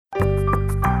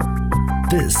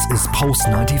This is Pulse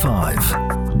 95.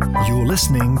 You're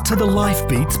listening to the Life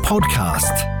Beats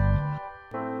podcast.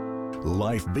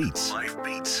 Life Beats. Life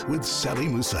Beats with Sally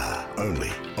Musa.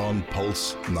 Only on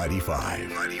Pulse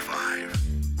 95.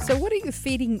 So what are you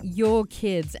feeding your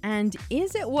kids, and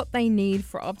is it what they need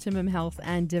for optimum health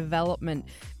and development?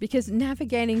 Because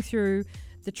navigating through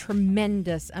the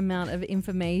tremendous amount of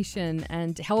information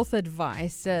and health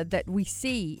advice that we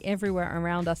see everywhere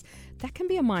around us, that can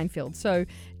be a minefield. So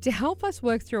to help us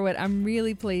work through it, I'm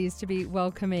really pleased to be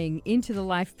welcoming into the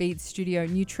Life Beats studio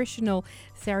nutritional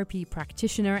therapy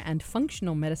practitioner and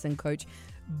functional medicine coach,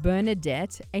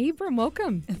 Bernadette Abram.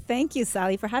 Welcome. Thank you,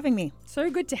 Sally, for having me. So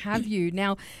good to have you.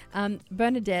 Now,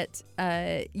 Bernadette,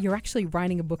 you're actually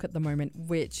writing a book at the moment,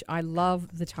 which I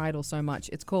love the title so much.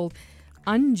 It's called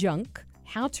Unjunk: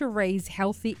 How to Raise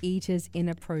Healthy Eaters in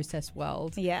a Processed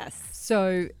World. Yes.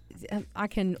 So I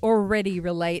can already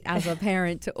relate as a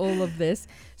parent to all of this.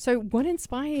 So what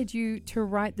inspired you to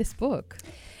write this book?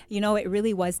 You know, it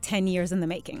really was 10 years in the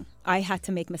making. I had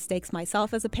to make mistakes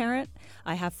myself as a parent.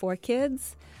 I have 4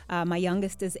 kids. My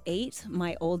youngest is 8.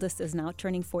 My oldest is now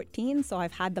turning 14. So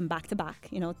I've had them back to back,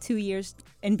 2 years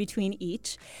in between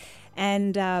each.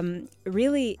 And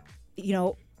really,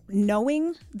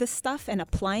 knowing this stuff and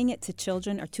applying it to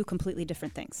children are 2 completely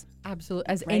different things. Absolutely.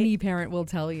 As right? Any parent will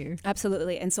tell you.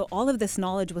 Absolutely. And so all of this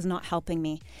knowledge was not helping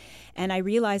me. And I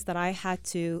realized that I had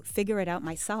to figure it out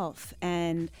myself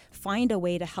and find a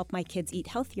way to help my kids eat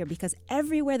healthier, because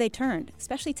everywhere they turned,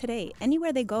 especially today,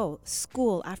 anywhere they go,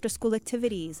 school, after school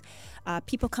activities,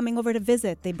 people coming over to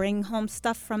visit, they bring home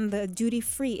stuff from the duty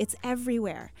free. It's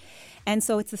everywhere. And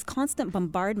so it's this constant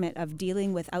bombardment of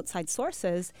dealing with outside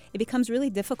sources. It becomes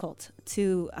really difficult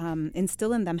to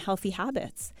instill in them healthy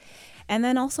habits. And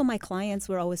then also my clients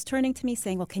were always turning to me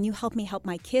saying, well, can you help me help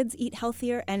my kids eat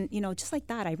healthier? And, just like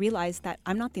that, I realized that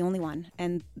I'm not the only one.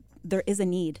 And there is a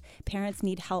need. Parents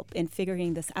need help in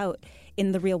figuring this out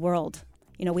in the real world.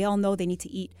 We all know they need to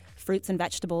eat fruits and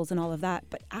vegetables and all of that.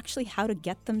 But actually how to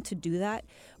get them to do that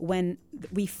when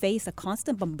we face a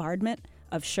constant bombardment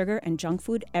of sugar and junk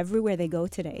food everywhere they go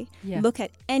today. Yeah. Look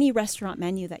at any restaurant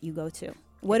menu that you go to.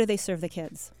 What do they serve the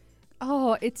kids?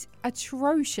 Oh, it's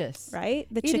atrocious. Right?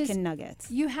 The chicken nuggets,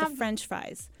 the French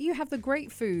fries. You have the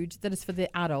great food that is for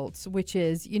the adults, which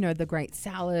is, the great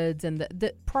salads and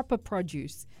the proper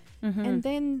produce. Mm-hmm. And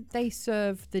then they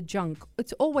serve the junk.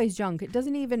 It's always junk. It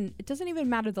doesn't even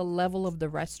matter the level of the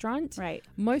restaurant. Right.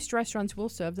 Most restaurants will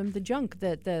serve them the junk,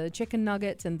 the chicken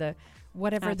nuggets and the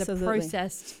whatever, Absolutely. the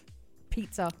processed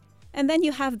pizza. And then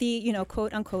you have the,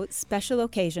 quote unquote, special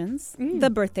occasions, the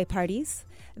birthday parties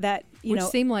that, Which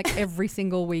seem like every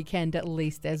single weekend at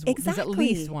least there's at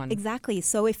least one. Exactly.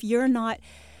 So if you're not,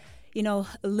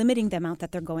 limiting the amount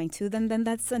that they're going to, then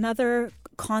that's another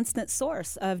constant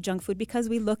source of junk food, because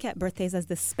we look at birthdays as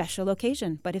this special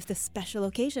occasion. But if the special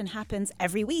occasion happens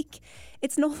every week,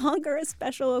 it's no longer a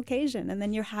special occasion. And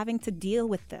then you're having to deal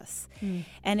with this.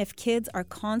 And if kids are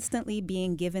constantly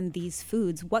being given these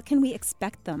foods, what can we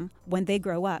expect them when they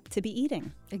grow up to be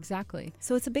eating? Exactly.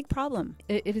 So it's a big problem.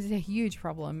 It is a huge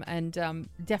problem. And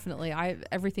definitely,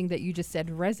 everything that you just said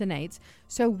resonates.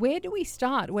 So where do we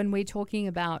start when we're talking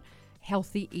about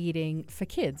healthy eating for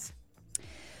kids?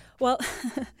 Well,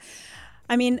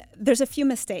 there's a few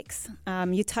mistakes.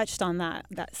 You touched on that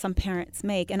some parents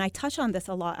make. And I touch on this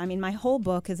a lot. My whole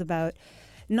book is about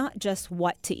not just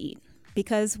what to eat,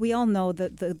 because we all know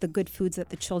the good foods that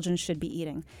the children should be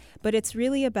eating. But it's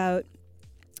really about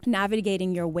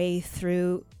navigating your way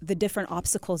through the different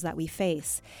obstacles that we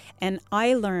face. And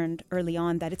I learned early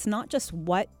on that it's not just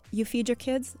what you feed your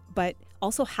kids, but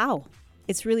also how.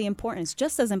 It's really important. It's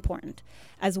just as important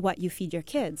as what you feed your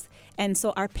kids. And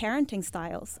so our parenting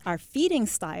styles, our feeding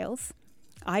styles,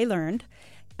 I learned,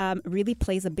 really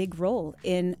plays a big role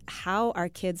in how our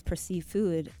kids perceive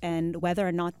food and whether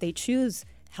or not they choose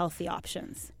healthy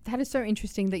options. That is so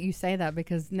interesting that you say that,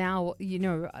 because now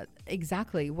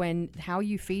exactly when how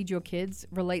you feed your kids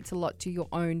relates a lot to your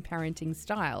own parenting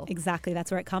style. Exactly, that's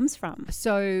where it comes from.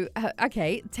 So,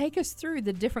 okay, take us through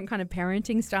the different kind of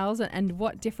parenting styles and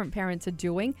what different parents are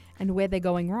doing and where they're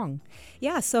going wrong.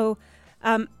 Yeah, so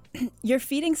your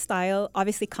feeding style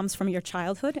obviously comes from your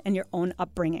childhood and your own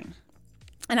upbringing.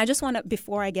 And I just want to,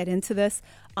 before I get into this,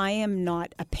 I am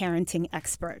not a parenting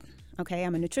expert. Okay,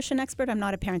 I'm a nutrition expert. I'm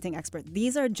not a parenting expert.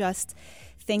 These are just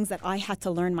things that I had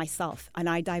to learn myself. And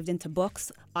I dived into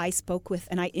books. I spoke with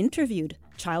and I interviewed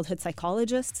childhood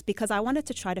psychologists because I wanted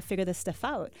to try to figure this stuff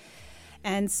out.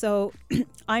 And so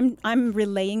I'm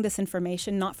relaying this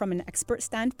information not from an expert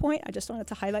standpoint. I just wanted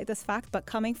to highlight this fact, but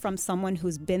coming from someone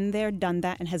who's been there, done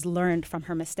that, and has learned from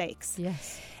her mistakes.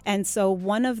 Yes. And so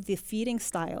one of the feeding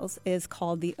styles is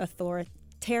called the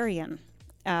authoritarian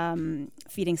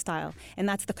feeding style. And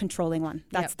that's the controlling one.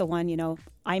 That's the one,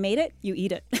 I made it, you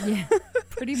eat it. Yeah,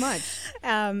 pretty much.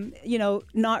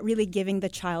 Not really giving the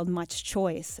child much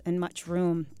choice and much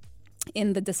room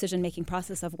in the decision-making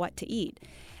process of what to eat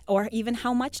or even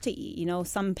how much to eat.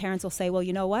 Some parents will say, well,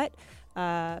 you know what?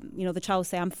 The child will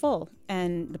say, I'm full.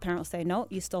 And the parent will say, no,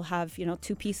 you still have,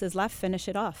 2 pieces left. Finish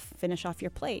off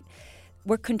your plate.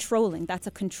 We're controlling. That's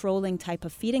a controlling type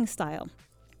of feeding style.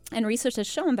 And research has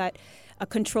shown that a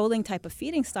controlling type of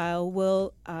feeding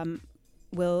style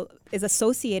is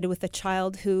associated with a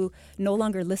child who no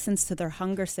longer listens to their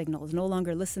hunger signals, no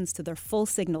longer listens to their full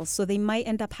signals. So they might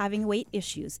end up having weight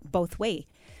issues both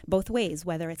ways,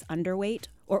 whether it's underweight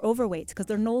or overweight, because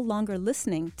they're no longer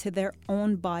listening to their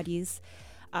own body's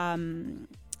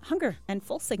hunger and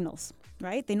full signals.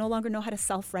 Right? They no longer know how to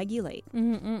self-regulate.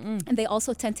 And they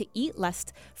also tend to eat less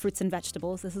fruits and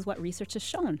vegetables. This is what research has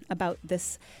shown about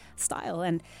this style.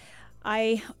 And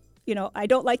I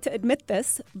don't like to admit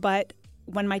this, but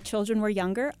when my children were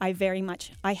younger, I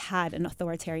had an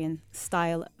authoritarian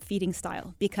feeding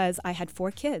style because I had 4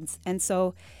 kids. And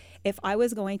so if I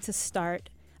was going to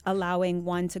start allowing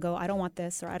one to go, I don't want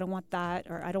this, or I don't want that,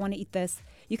 or I don't want to eat this,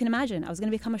 you can imagine I was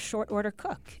going to become a short order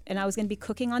cook, and I was going to be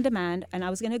cooking on demand, and I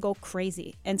was going to go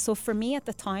crazy. And so for me at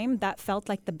the time, that felt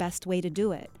like the best way to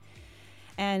do it.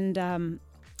 And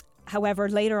however,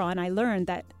 later on, I learned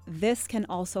that this can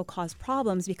also cause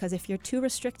problems because if you're too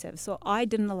restrictive, so I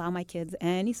didn't allow my kids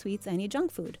any sweets, any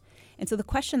junk food. And so the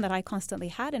question that I constantly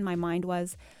had in my mind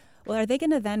was, well, are they going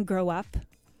to then grow up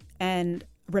and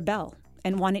rebel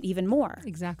and want it even more?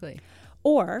 Exactly.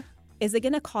 Or is it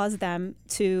going to cause them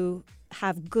to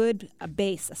have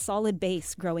a solid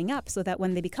base growing up so that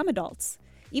when they become adults,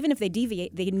 even if they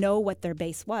deviate, they know what their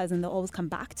base was and they'll always come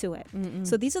back to it.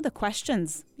 So these are the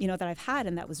questions, that I've had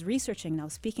and that was researching and I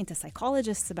was speaking to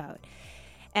psychologists about.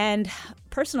 And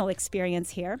personal experience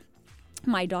here,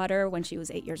 my daughter, when she was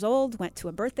 8 years old, went to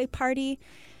a birthday party.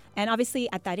 And obviously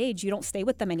at that age, you don't stay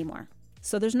with them anymore.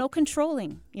 So there's no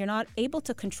controlling. You're not able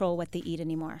to control what they eat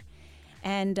anymore.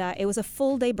 And it was a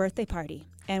full day birthday party.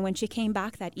 And when she came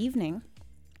back that evening,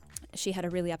 she had a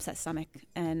really upset stomach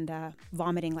and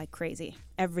vomiting like crazy,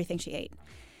 everything she ate.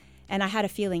 And I had a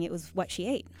feeling it was what she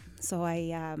ate. So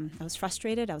I was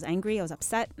frustrated, I was angry, I was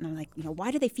upset. And I'm like,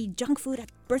 why do they feed junk food at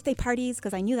birthday parties?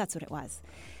 Because I knew that's what it was.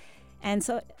 And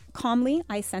so calmly,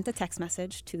 I sent a text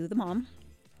message to the mom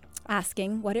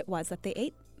asking what it was that they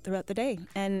ate throughout the day.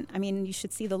 And I mean, you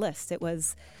should see the list. It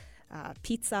was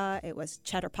pizza, it was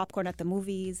cheddar popcorn at the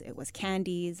movies, it was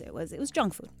candies, it was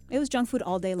junk food. It was junk food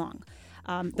all day long.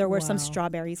 There were some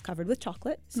strawberries covered with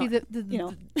chocolate. See,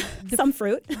 some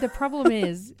fruit. The problem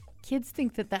is kids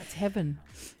think that that's heaven.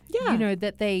 Yeah.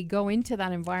 That they go into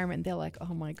that environment, they're like,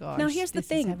 oh my gosh, now here's the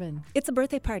thing. Is heaven. It's a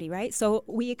birthday party, right? So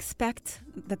we expect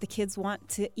that the kids want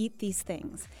to eat these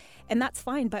things. And that's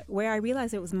fine. But where I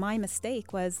realized it was my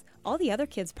mistake was all the other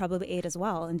kids probably ate as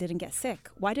well and didn't get sick.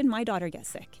 Why did my daughter get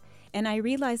sick? And I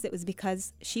realized it was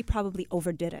because she probably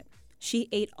overdid it. She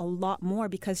ate a lot more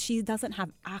because she doesn't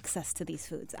have access to these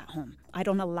foods at home. I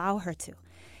don't allow her to.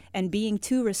 And being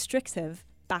too restrictive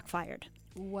backfired.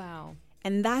 Wow.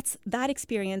 And that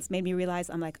experience made me realize,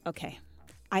 I'm like, okay,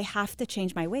 I have to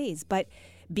change my ways. But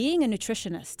being a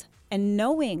nutritionist and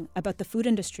knowing about the food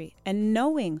industry and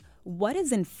knowing what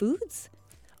is in foods,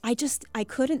 I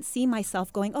couldn't see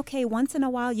myself going, okay, once in a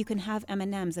while you can have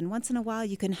M&Ms and once in a while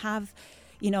you can have,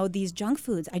 these junk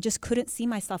foods. I just couldn't see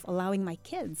myself allowing my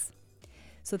kids.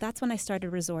 So that's when I started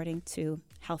resorting to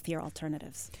healthier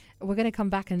alternatives. We're going to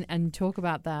come back and talk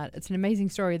about that. It's an amazing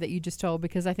story that you just told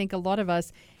because I think a lot of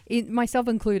us, myself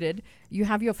included, you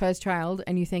have your first child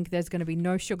and you think there's going to be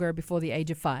no sugar before the age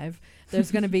of 5.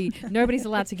 There's going to be, nobody's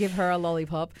allowed to give her a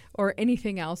lollipop or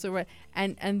anything else.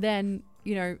 And then,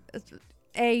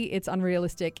 A, it's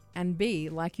unrealistic, and B,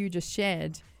 like you just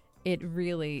shared, it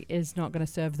really is not going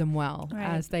to serve them well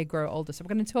as they grow older. So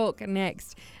we're going to talk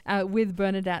next with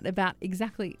Bernadette about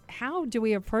exactly how do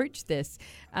we approach this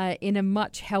in a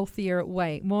much healthier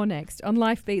way. More next on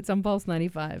Life Beats on Pulse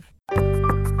 95.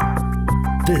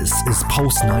 This is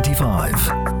Pulse 95.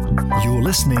 You're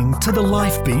listening to the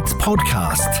Life Beats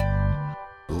podcast.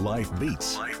 Life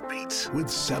Beats with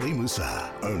Sally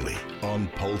Musa, only on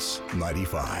Pulse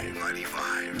 95.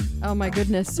 Oh my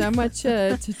goodness, so much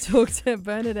to talk to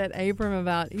Bernadette Abram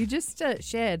about. You just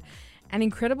shared. an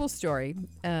incredible story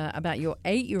about your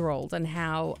 8-year-old and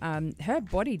how her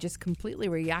body just completely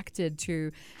reacted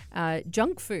to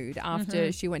junk food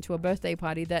after she went to a birthday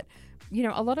party that, you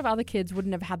know, a lot of other kids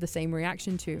wouldn't have had the same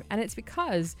reaction to. And it's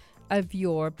because of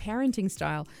your parenting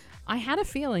style. I had a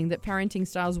feeling that parenting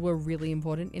styles were really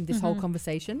important in this whole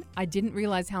conversation. I didn't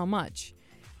realize how much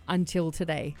until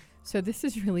today. So this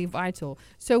is really vital.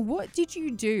 So what did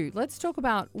you do? Let's talk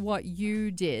about what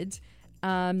you did,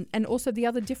 and also the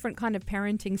other different kind of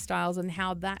parenting styles and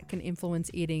how that can influence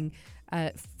eating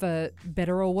for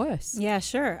better or worse. Yeah,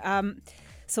 sure.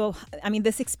 So, I mean,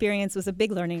 this experience was a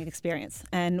big learning experience.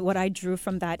 And what I drew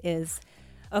from that is,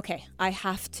 okay, I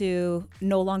have to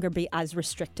no longer be as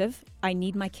restrictive. I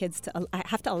need my kids I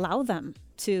have to allow them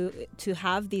to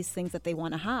have these things that they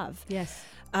want to have. Yes.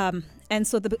 And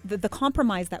so the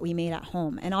compromise that we made at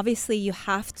home, and obviously you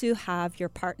have to have your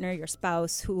partner, your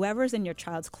spouse, whoever's in your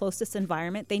child's closest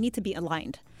environment, they need to be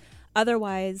aligned.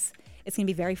 Otherwise, it's going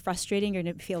to be very frustrating. You're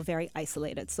going to feel very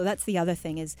isolated. So that's the other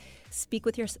thing, is speak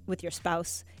with your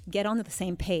spouse, get on the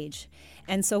same page.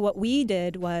 And so what we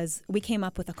did was we came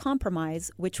up with a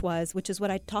compromise, which is what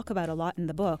I talk about a lot in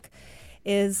the book,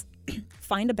 is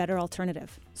find a better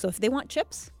alternative. So if they want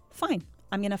chips, fine.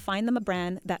 I'm going to find them a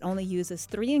brand that only uses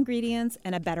 3 ingredients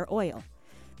and a better oil.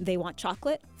 They want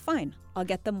chocolate? Fine. I'll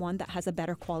get them one that has a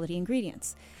better quality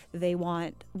ingredients. They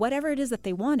want whatever it is that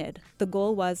they wanted. The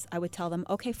goal was, I would tell them,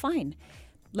 okay, fine.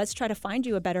 Let's try to find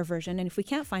you a better version. And if we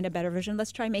can't find a better version,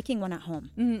 let's try making one at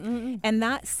home. Mm-hmm. And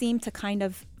that seemed to kind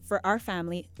of, for our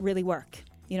family, really work,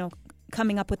 you know,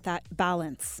 coming up with that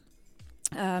balance.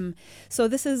 So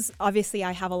this is, obviously,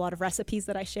 I have a lot of recipes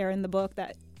that I share in the book,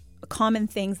 that common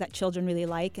things that children really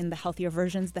like, and the healthier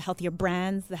versions, the healthier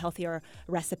brands, the healthier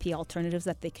recipe alternatives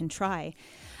that they can try.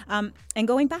 And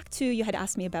going back to, you had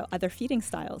asked me about other feeding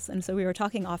styles. And so we were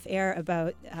talking off air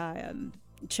about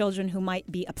children who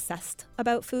might be obsessed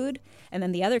about food, and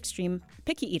then the other extreme,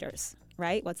 picky eaters,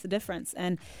 right? What's the difference?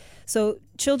 And so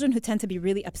children who tend to be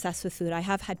really obsessed with food, I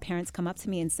have had parents come up to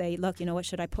me and say, look, you know what,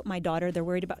 should I put my daughter, they're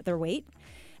worried about their weight,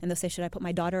 and they'll say, should I put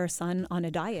my daughter or son on a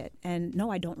diet? And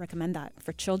no, I don't recommend that.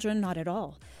 For children, not at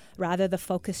all. Rather, the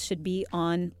focus should be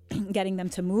on getting them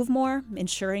to move more,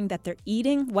 ensuring that they're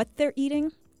eating, what they're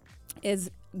eating is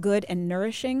good and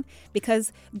nourishing,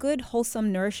 because good,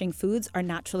 wholesome, nourishing foods are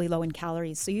naturally low in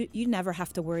calories. So you never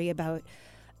have to worry about,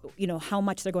 you know, how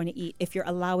much they're going to eat if you're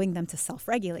allowing them to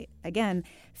self-regulate. Again,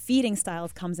 feeding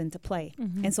styles comes into play.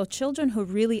 Mm-hmm. And so children who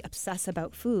really obsess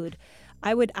about food,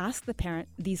 I would ask the parent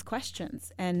these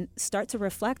questions and start to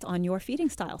reflect on your feeding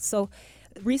style. So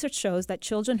research shows that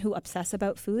children who obsess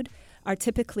about food are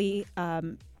typically,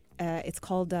 it's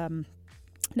called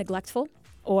neglectful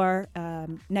or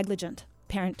negligent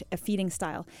parent feeding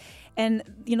style. And,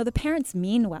 you know, the parents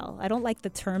mean well. I don't like the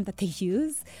term that they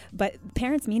use, but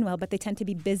parents mean well, but they tend to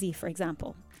be busy, for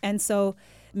example. And so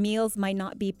meals might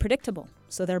not be predictable.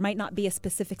 So there might not be a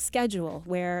specific schedule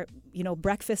where, you know,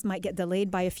 breakfast might get delayed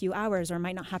by a few hours or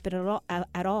might not happen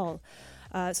at all.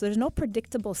 So there's no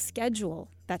predictable schedule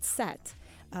that's set.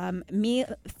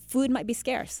 Food might be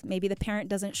scarce. Maybe the parent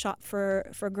doesn't shop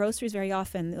for groceries very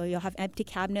often. You'll have empty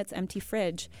cabinets, empty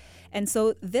fridge. And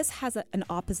so this has an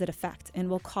opposite effect and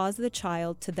will cause the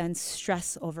child to then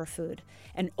stress over food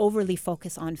and overly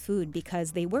focus on food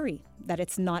because they worry that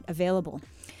it's not available.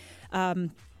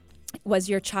 Was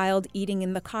your child eating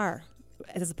in the car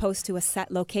as opposed to a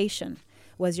set location?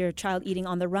 Was your child eating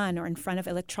on the run or in front of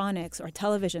electronics or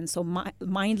television? So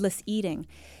mindless eating.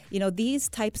 You know, these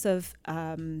types of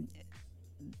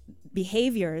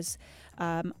behaviors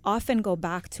often go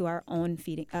back to our own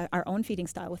feeding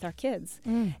style with our kids.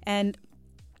 And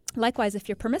likewise, if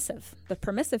you're permissive, the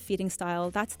permissive feeding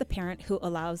style, that's the parent who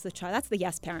allows the child, that's the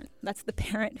yes parent. That's the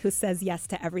parent who says yes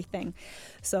to everything.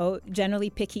 So generally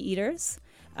picky eaters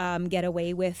get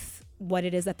away with what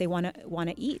it is that they want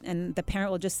to eat, and the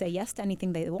parent will just say yes to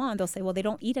anything they want. They'll say, well, they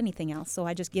don't eat anything else, so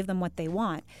I just give them what they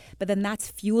want. But then that's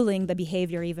fueling the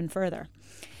behavior even further.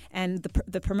 And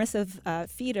the permissive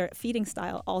feeding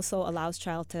style also allows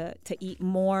child to eat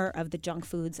more of the junk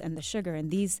foods and the sugar.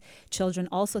 And these children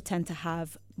also tend to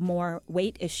have more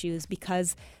weight issues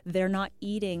because they're not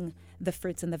eating the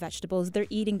fruits and the vegetables. They're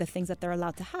eating the things that they're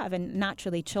allowed to have. And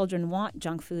naturally, children want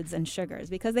junk foods and sugars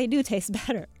because they do taste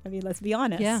better. I mean, let's be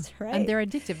honest. Yeah, right? And they're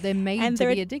addictive. They're made to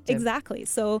be addictive. Exactly.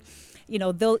 So, you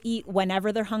know, they'll eat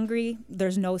whenever they're hungry.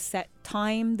 There's no set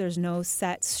time. There's no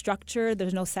set structure.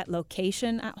 There's no set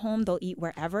location at home. They'll eat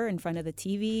wherever, in front of the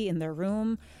TV, in their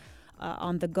room,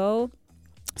 on the go.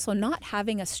 So not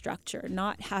having a structure,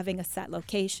 not having a set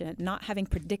location, not having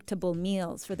predictable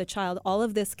meals for the child, all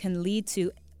of this can lead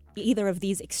to either of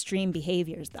these extreme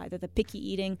behaviors, either the picky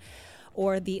eating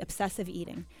or the obsessive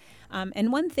eating.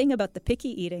 And one thing about the picky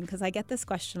eating, because I get this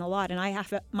question a lot,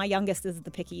 and my youngest is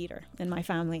the picky eater in my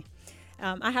family.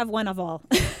 I have one of all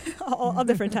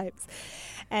different types.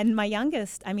 And my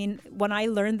youngest, I mean, when I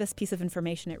learned this piece of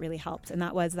information, it really helped. And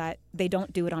that was that they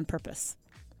don't do it on purpose.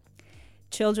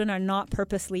 Children are not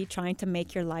purposely trying to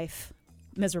make your life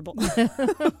miserable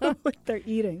with their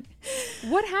eating.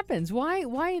 What happens? Why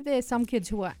are there some kids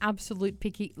who are absolute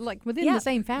picky, like within the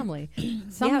same family?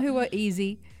 Some who are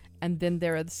easy, and then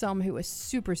there are some who are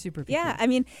super, super picky. Yeah, I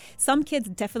mean, some kids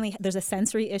definitely, there's a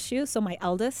sensory issue. So my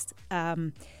eldest,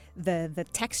 the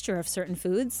texture of certain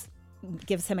foods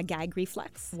gives him a gag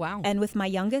reflex. Wow. And with my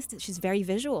youngest, she's very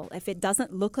visual. If it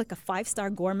doesn't look like a 5-star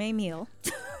gourmet meal,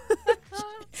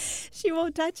 she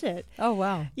won't touch it. Oh,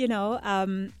 wow. You know,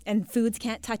 and foods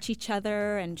can't touch each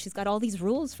other, and she's got all these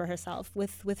rules for herself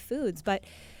with foods. But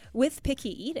with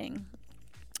picky eating,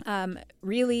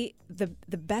 really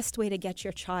the best way to get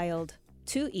your child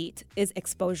to eat is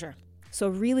exposure. So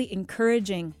really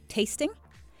encouraging tasting,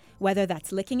 whether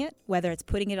that's licking it, whether it's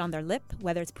putting it on their lip,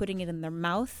 whether it's putting it in their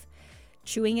mouth,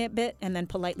 chewing it a bit and then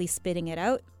politely spitting it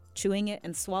out, chewing it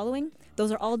and swallowing.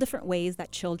 Those are all different ways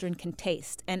that children can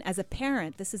taste. And as a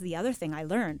parent, this is the other thing I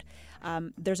learned.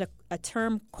 There's a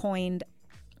term coined,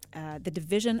 the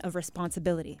division of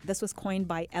responsibility. This was coined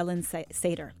by Ellen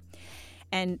Sater.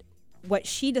 And what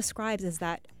she describes is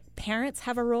that parents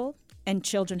have a role and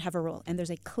children have a role, and there's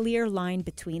a clear line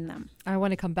between them. I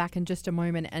want to come back in just a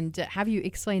moment and have you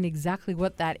explain exactly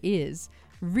what that is.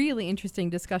 Really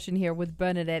interesting discussion here with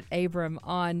Bernadette Abram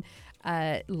on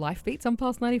Life Beats on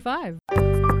Pulse 95.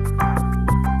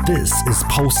 This is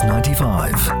Pulse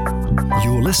 95.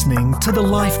 You're listening to the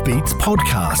Life Beats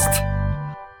podcast.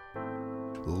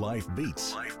 Life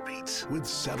Beats with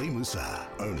Sally Musa,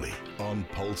 only on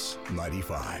Pulse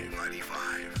 95.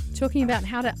 Talking about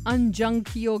how to unjunk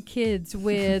your kids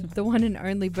with the one and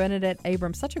only Bernadette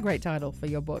Abram. Such a great title for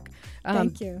your book.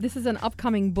 Thank you. This is an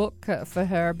upcoming book for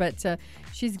her, but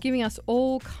she's giving us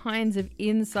all kinds of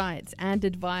insights and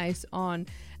advice on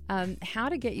how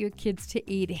to get your kids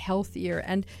to eat healthier.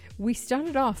 And we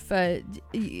started off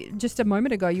just a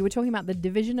moment ago, you were talking about the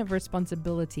division of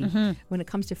responsibility when it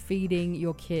comes to feeding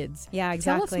your kids. Yeah,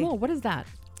 exactly. Tell us more. What is that?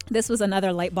 This was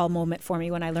another light bulb moment for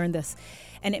me when I learned this.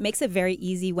 And it makes it very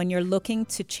easy when you're looking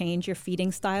to change your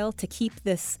feeding style to keep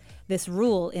this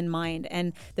rule in mind.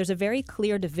 And there's a very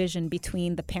clear division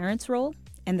between the parent's role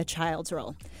and the child's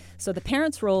role. So the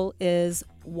parent's role is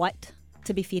what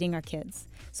to be feeding our kids.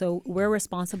 So we're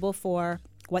responsible for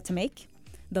what to make,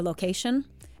 the location,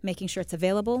 making sure it's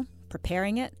available,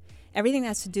 preparing it, everything that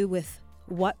has to do with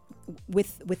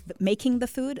making the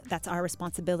food. That's our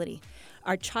responsibility.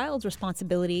 Our child's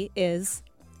responsibility is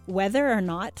whether or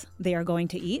not they are going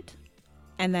to eat,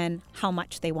 and then how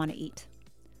much they want to eat.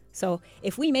 So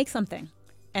if we make something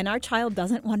and our child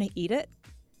doesn't want to eat it,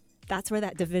 that's where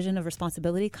that division of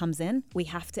responsibility comes in. We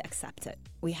have to accept it.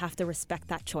 We have to respect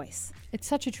that choice. It's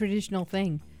such a traditional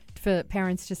thing for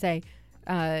parents to say,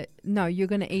 no, you're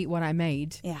going to eat what I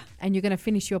made. Yeah. And you're going to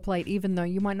finish your plate even though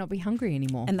you might not be hungry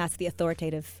anymore. And that's the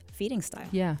authoritative feeding style.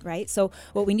 Yeah. Right? So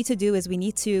what we need to do is we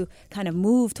need to kind of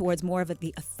move towards more of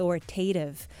the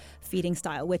authoritative feeding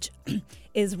style, which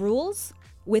is rules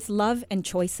with love and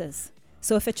choices.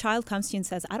 So if a child comes to you and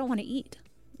says, I don't want to eat,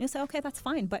 you say, okay, that's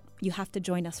fine, but you have to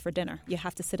join us for dinner. You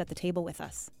have to sit at the table with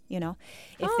us, you know,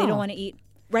 if they don't want to eat.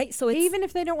 Right? So it's, even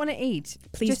if they don't want to eat,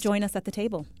 please just join us at the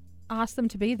table. Ask them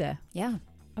to be there. Yeah.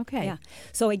 Okay. Yeah.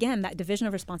 So again, that division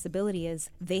of responsibility is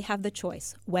they have the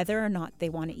choice whether or not they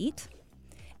want to eat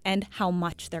and how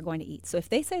much they're going to eat. So if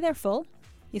they say they're full,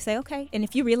 you say, okay. And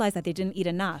if you realize that they didn't eat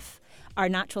enough, our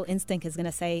natural instinct is going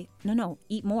to say, no,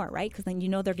 eat more, right? Because then you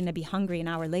know they're going to be hungry an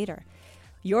hour later.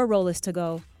 Your role is to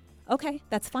go, okay,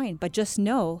 that's fine. But just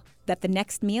know that the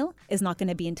next meal is not going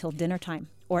to be until dinner time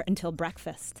or until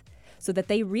breakfast, so that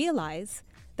they realize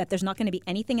that there's not going to be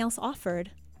anything else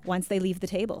offered once they leave the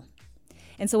table.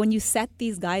 And so when you set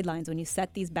these guidelines, when you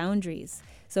set these boundaries,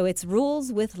 so it's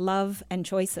rules with love and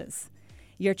choices,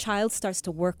 your child starts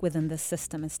to work within this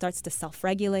system and starts to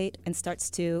self-regulate and starts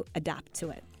to adapt to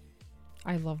it.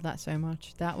 I love that so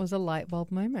much. That was a light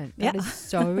bulb moment. That Yeah. is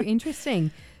so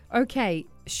interesting. Okay,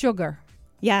 sugar.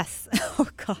 Yes. Oh,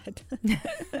 God.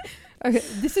 Okay,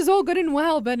 this is all good and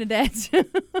well, Bernadette.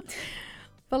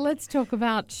 But let's talk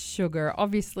about sugar.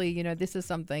 Obviously, you know, this is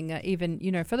something even,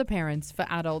 you know, for the parents, for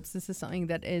adults, this is something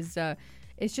that is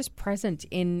just present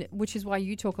in, which is why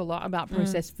you talk a lot about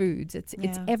processed foods.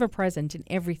 It's ever present in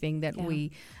everything that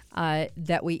we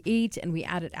eat, and we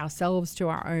add it ourselves to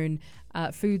our own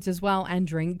foods as well, and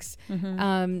drinks.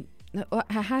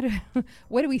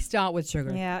 Where do we start with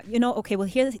sugar? Yeah, okay, well,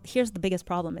 here's the biggest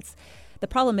problem. The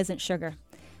problem isn't sugar.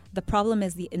 The problem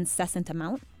is the incessant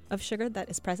amount of sugar that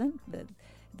is present.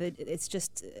 It's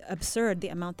just absurd, the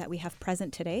amount that we have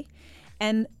present today.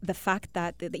 And the fact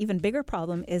that the even bigger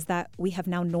problem is that we have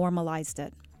now normalized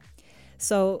it.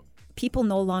 So people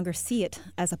no longer see it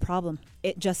as a problem.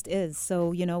 It just is.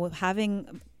 So,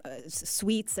 having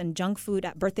sweets and junk food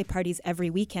at birthday parties every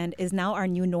weekend is now our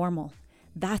new normal.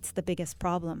 That's the biggest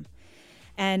problem.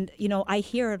 And, I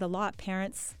hear it a lot.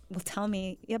 Parents will tell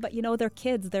me, yeah, but they're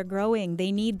kids, they're growing,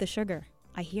 they need the sugar.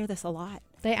 I hear this a lot.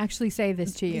 They actually say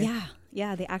this to you.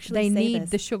 Yeah, they actually say this. They need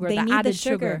the sugar, the added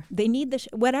sugar. They need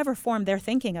whatever form they're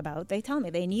thinking about. They tell me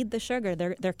they need the sugar.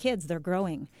 They're kids, they're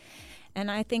growing. And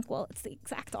I think, well, it's the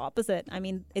exact opposite. I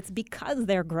mean, it's because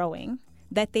they're growing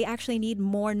that they actually need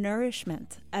more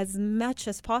nourishment as much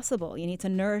as possible. You need to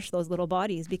nourish those little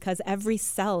bodies because every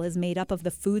cell is made up of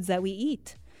the foods that we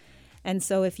eat. And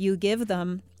so if you give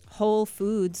them whole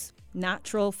foods,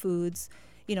 natural foods,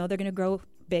 they're going to grow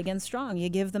big and strong. You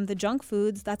give them the junk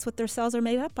foods, that's what their cells are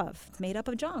made up of. It's made up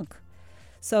of junk.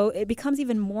 So it becomes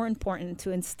even more important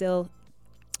to instill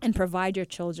and provide your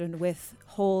children with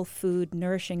whole food,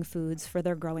 nourishing foods for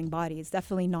their growing bodies.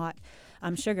 Definitely not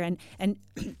sugar. And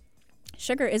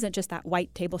sugar isn't just that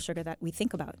white table sugar that we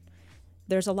think about.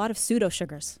 There's a lot of pseudo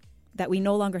sugars that we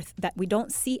that we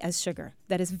don't see as sugar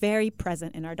that is very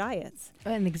present in our diets.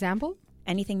 An example?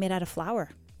 Anything made out of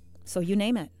flour. So you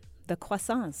name it. The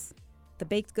croissants, the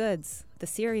baked goods, the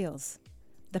cereals,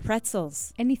 the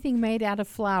pretzels. Anything made out of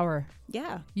flour.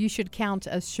 Yeah. You should count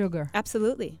as sugar.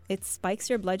 Absolutely. It spikes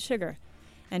your blood sugar.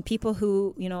 And people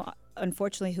who,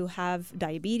 unfortunately, who have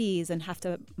diabetes and have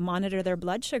to monitor their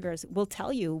blood sugars will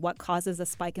tell you what causes a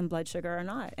spike in blood sugar or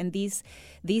not. And these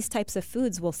types of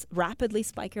foods will rapidly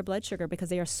spike your blood sugar because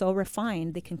they are so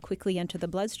refined, they can quickly enter the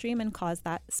bloodstream and cause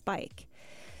that spike.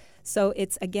 So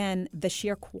it's, again, the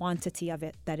sheer quantity of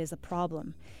it that is a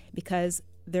problem, because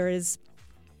there is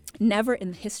never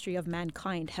in the history of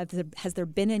mankind has there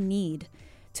been a need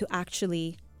to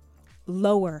actually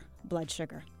lower blood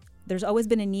sugar. There's always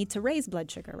been a need to raise blood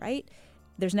sugar, right?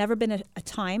 There's never been a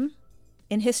time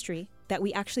in history that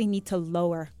we actually need to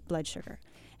lower blood sugar.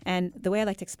 And the way I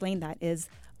like to explain that is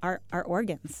our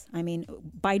organs. I mean,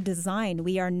 by design,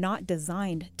 we are not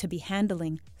designed to be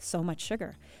handling so much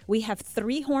sugar. We have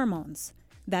 3 hormones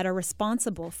that are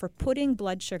responsible for putting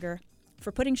sugar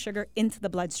into the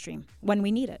bloodstream when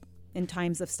we need it. In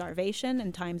times of starvation,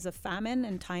 in times of famine,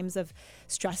 in times of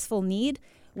stressful need,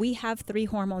 we have 3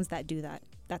 hormones that do that.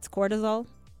 That's cortisol,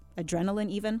 adrenaline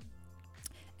even,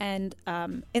 and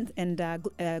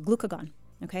glucagon.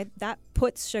 Okay, that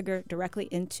puts sugar directly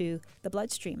into the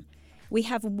bloodstream. We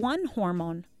have 1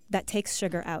 hormone that takes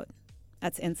sugar out.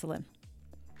 That's insulin.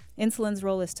 Insulin's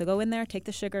role is to go in there, take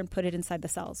the sugar and put it inside the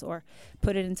cells, or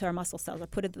put it into our muscle cells, or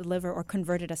put it in the liver, or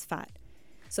convert it as fat.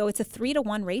 So it's a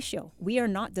 3-to-1 ratio. We are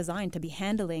not designed to be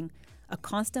handling a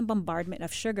constant bombardment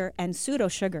of sugar and pseudo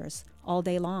sugars all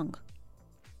day long,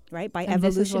 right? By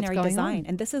evolutionary design.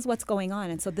 And this is what's going on.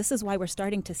 And so this is why we're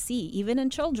starting to see, even in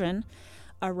children,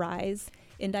 a rise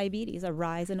in diabetes, a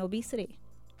rise in obesity.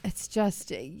 It's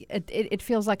just, it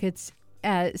feels like it's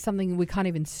something we can't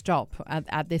even stop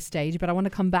at this stage. But I want to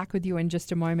come back with you in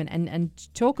just a moment and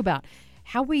talk about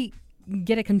how we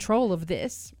get a control of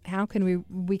this. How can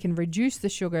we can reduce the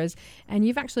sugars? And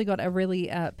you've actually got a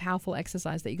really powerful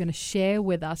exercise that you're going to share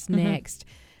with us next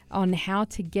on how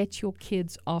to get your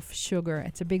kids off sugar.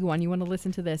 It's a big one. You want to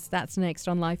listen to this. That's next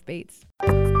on Life Beats.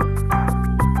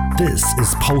 This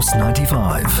is Pulse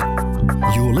 95.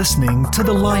 You're listening to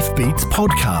the Life Beats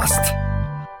podcast.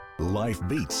 Life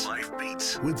Beats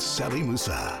with Sally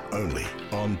Musa, only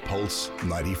on Pulse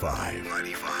 95.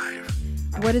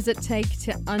 What does it take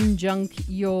to unjunk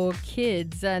your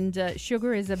kids? And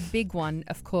sugar is a big one,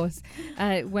 of course.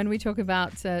 When we talk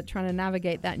about trying to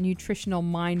navigate that nutritional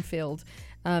minefield,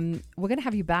 we're going to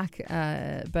have you back,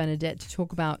 Bernadette, to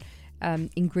talk about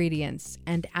ingredients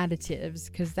and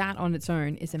additives, because that on its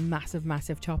own is a massive,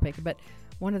 massive topic. But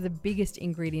one of the biggest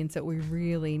ingredients that we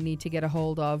really need to get a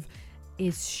hold of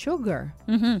is sugar.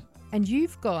 Mm-hmm. And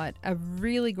you've got a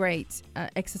really great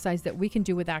exercise that we can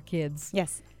do with our kids.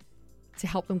 Yes. To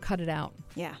help them cut it out.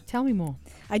 Yeah. Tell me more.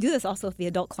 I do this also with the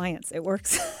adult clients. It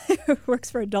works. It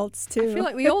works for adults too. I feel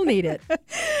like we all need it.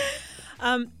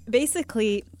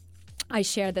 Basically, I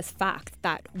share this fact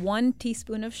that 1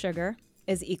 teaspoon of sugar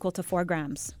is equal to 4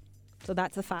 grams. So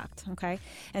that's a fact, okay?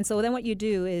 And so then what you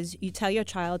do is you tell your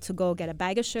child to go get a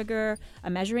bag of sugar, a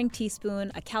measuring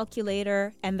teaspoon, a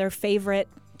calculator, and their favorite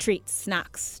treats,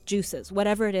 snacks, juices,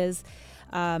 whatever it is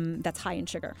that's high in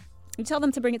sugar. You tell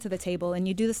them to bring it to the table, and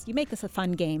you do this. You make this a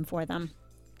fun game for them,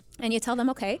 and you tell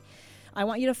them, okay, I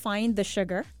want you to find the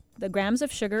sugar, the grams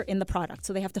of sugar in the product.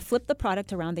 So they have to flip the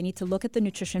product around. They need to look at the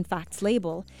nutrition facts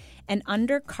label, and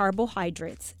under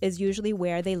carbohydrates is usually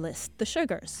where they list the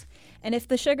sugars. And if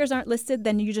the sugars aren't listed,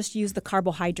 then you just use the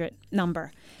carbohydrate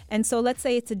number. And so let's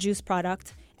say it's a juice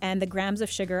product and the grams of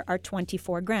sugar are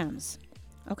 24 grams.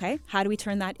 Okay, how do we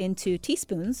turn that into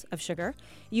teaspoons of sugar?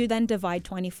 You then divide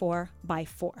 24 by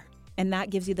 4. And that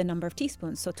gives you the number of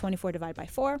teaspoons. So 24 divided by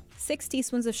 4, 6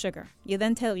 teaspoons of sugar. You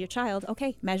then tell your child,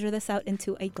 okay, measure this out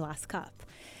into a glass cup.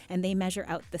 And they measure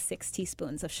out the 6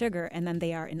 teaspoons of sugar, and then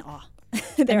they are in awe.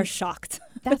 They're shocked.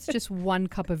 That's just 1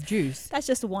 cup of juice. That's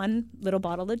just one little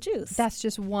bottle of juice. That's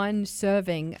just one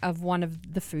serving of one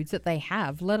of the foods that they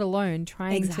have, let alone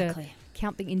trying to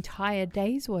count the entire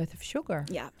day's worth of sugar.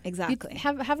 Yeah, exactly.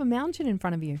 You'd have a mountain in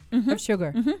front of you of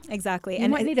sugar. Exactly. You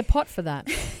might need a pot for that.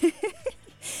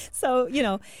 So,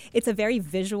 it's a very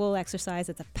visual exercise.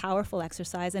 It's a powerful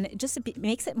exercise, and it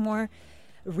makes it more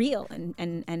real.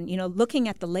 And looking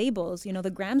at the labels,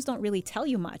 the grams don't really tell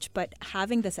you much, but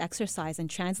having this exercise and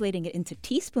translating it into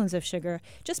teaspoons of sugar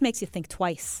just makes you think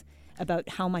twice about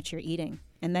how much you're eating.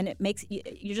 And then it makes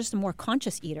you're just a more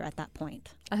conscious eater at that point.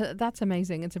 That's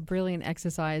amazing. It's a brilliant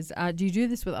exercise. Do you do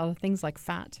this with other things like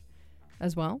fat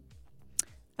as well?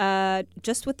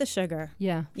 Just with the sugar.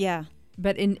 Yeah. Yeah.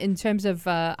 But in terms of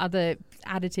other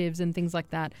additives and things like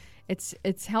that,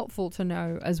 it's helpful to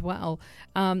know as well.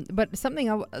 But something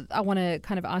I want to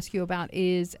kind of ask you about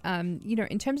is,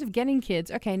 in terms of getting kids,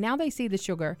 okay, now they see the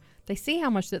sugar, they see how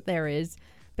much that there is,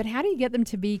 but how do you get them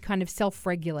to be kind of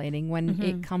self-regulating when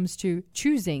it comes to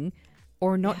choosing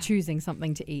or not choosing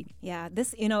something to eat? Yeah,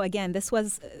 this, again, this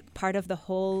was part of the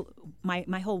whole,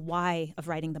 my whole why of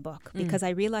writing the book, because I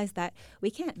realized that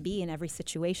we can't be in every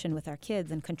situation with our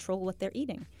kids and control what they're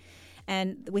eating.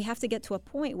 And we have to get to a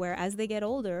point where as they get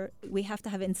older, we have to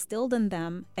have instilled in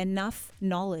them enough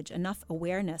knowledge, enough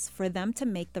awareness for them to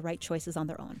make the right choices on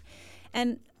their own.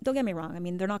 And don't get me wrong,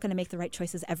 they're not going to make the right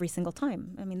choices every single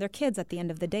time. They're kids at the end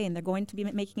of the day, and they're going to be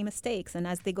making mistakes. And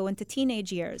as they go into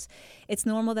teenage years, it's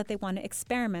normal that they want to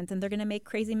experiment, and they're going to make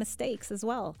crazy mistakes as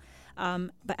well.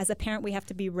 But as a parent, we have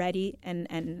to be ready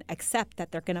and accept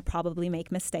that they're going to probably make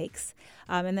mistakes.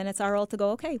 And then it's our role to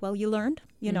go, okay, well, you learned,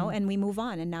 and we move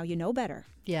on, and now you know better.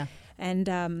 Yeah. And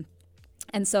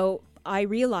so I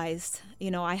realized,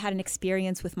 I had an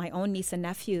experience with my own niece and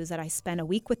nephews that I spent a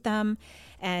week with them,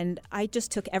 and I just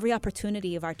took every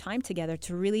opportunity of our time together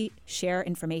to really share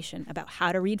information about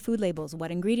how to read food labels,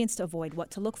 what ingredients to avoid, what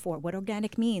to look for, what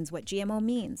organic means, what GMO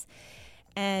means.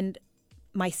 And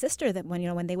my sister, that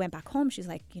when they went back home, she's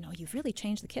like, you've really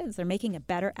changed the kids. They're making a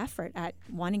better effort at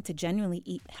wanting to genuinely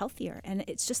eat healthier. And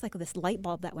it's just like this light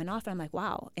bulb that went off, and I'm like,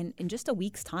 wow, in just a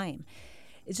week's time.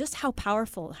 It's just how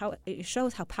it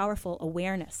shows how powerful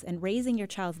awareness and raising your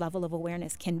child's level of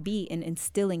awareness can be in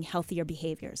instilling healthier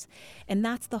behaviors. And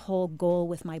that's the whole goal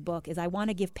with my book, is I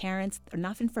want to give parents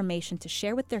enough information to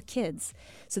share with their kids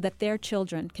so that their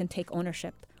children can take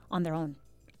ownership on their own.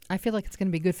 I feel like it's going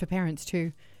to be good for parents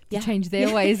too, to change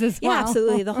their ways as well. Yeah,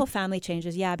 absolutely. The whole family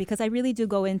changes, because I really do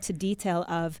go into detail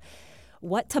of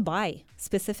what to buy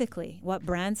specifically, what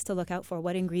brands to look out for,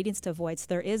 what ingredients to avoid. So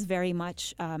there is very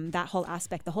much that whole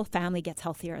aspect. The whole family gets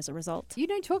healthier as a result.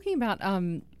 Talking about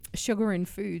sugar in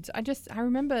foods, I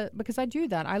remember, because I do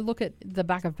that, I look at the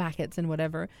back of packets and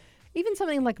whatever. Even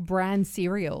something like bran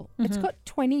cereal, it's got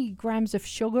 20 grams of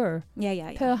sugar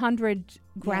per 100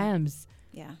 grams.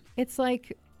 Yeah. It's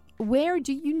like, where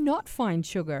do you not find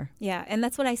sugar? Yeah, and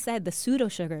that's what I said, the pseudo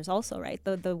sugars also, right?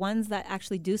 The ones that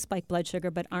actually do spike blood sugar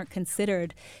but aren't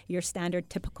considered your standard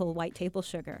typical white table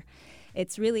sugar.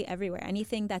 It's really everywhere.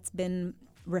 Anything that's been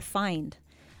refined.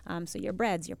 So your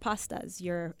breads, your pastas,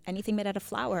 anything made out of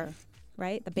flour,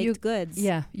 right? The baked goods.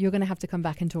 Yeah, you're going to have to come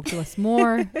back and talk to us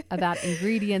more about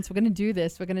ingredients. We're going to do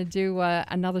this. We're going to do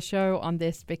another show on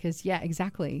this because,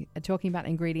 exactly. Talking about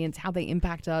ingredients, how they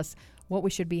impact us, what we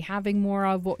should be having more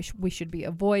of, what we should be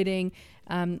avoiding,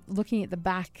 looking at the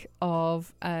back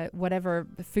of whatever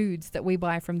foods that we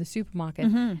buy from the supermarket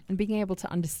and being able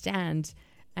to understand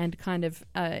and kind of,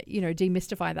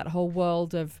 demystify that whole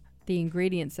world of the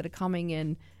ingredients that are coming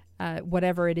in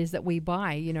whatever it is that we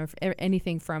buy,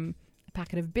 anything from a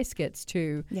packet of biscuits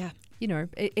to,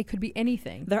 it could be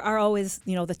anything. There are always,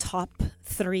 the top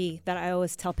 3 that I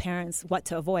always tell parents what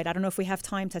to avoid. I don't know if we have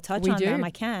time to touch on them. I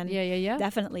can. Yeah.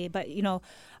 Definitely. But,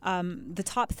 the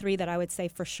top 3 that I would say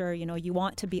for sure, you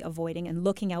want to be avoiding and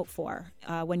looking out for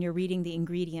when you're reading the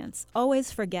ingredients.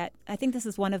 Always forget, I think this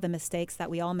is one of the mistakes that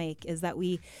we all make, is that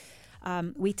we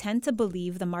tend to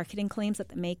believe the marketing claims that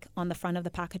they make on the front of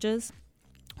the packages.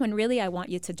 when really I want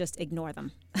you to just ignore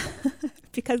them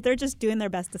because they're just doing their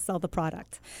best to sell the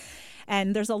product.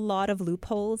 And there's a lot of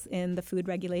loopholes in the food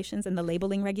regulations and the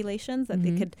labeling regulations that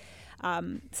they could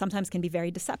sometimes can be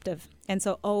very deceptive. And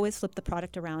so always flip the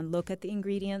product around, look at the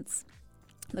ingredients,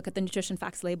 look at the nutrition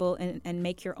facts label, and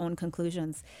make your own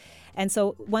conclusions. And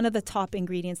so one of the top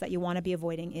ingredients that you want to be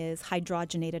avoiding is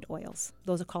hydrogenated oils.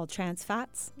 Those are called trans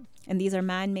fats, and these are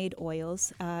man-made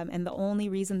oils. And the only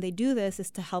reason they do this is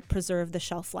to help preserve the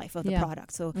shelf life of the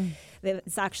product. So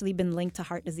it's actually been linked to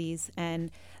heart disease.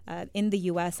 And in the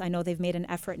U.S., I know they've made an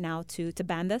effort now to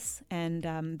ban this, and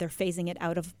they're phasing it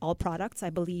out of all products.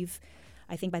 I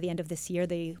think by the end of this year,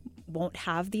 they won't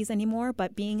have these anymore.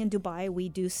 But being in Dubai, we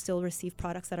do still receive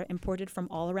products that are imported from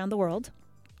all around the world.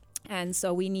 And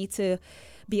so we need to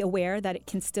be aware that it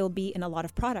can still be in a lot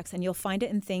of products, and you'll find it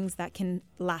in things that can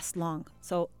last long.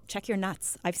 So check your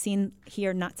nuts. I've seen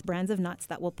here brands of nuts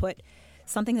that will put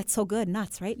something that's so good,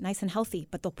 nuts, right? Nice and healthy,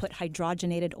 but they'll put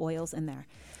hydrogenated oils in there.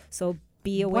 So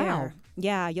be aware. Wow.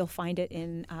 Yeah, you'll find it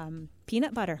in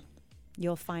peanut butter.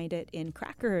 You'll find it in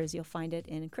crackers. You'll find it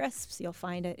in crisps. You'll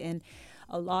find it in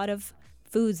a lot of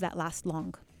foods that last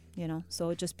long,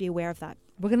 so just be aware of that.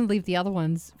 We're going to leave the other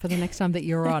ones for the next time that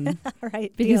you're on.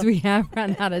 Right. Because we have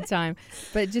run out of time.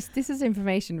 But just this is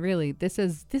information, really. This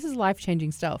is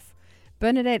life-changing stuff.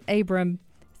 Bernadette Abram,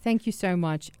 thank you so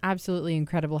much. Absolutely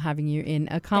incredible having you in.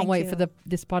 I can't wait for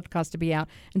this podcast to be out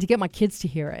and to get my kids to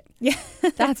hear it. Yeah.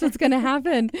 That's what's going to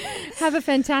happen. Have a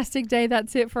fantastic day.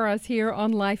 That's it for us here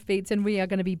on Life Beats. And we are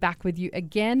going to be back with you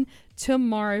again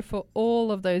tomorrow for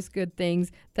all of those good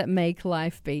things that make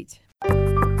life beat.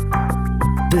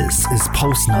 This is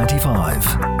Pulse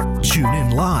 95. Tune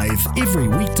in live every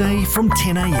weekday from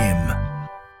 10 a.m.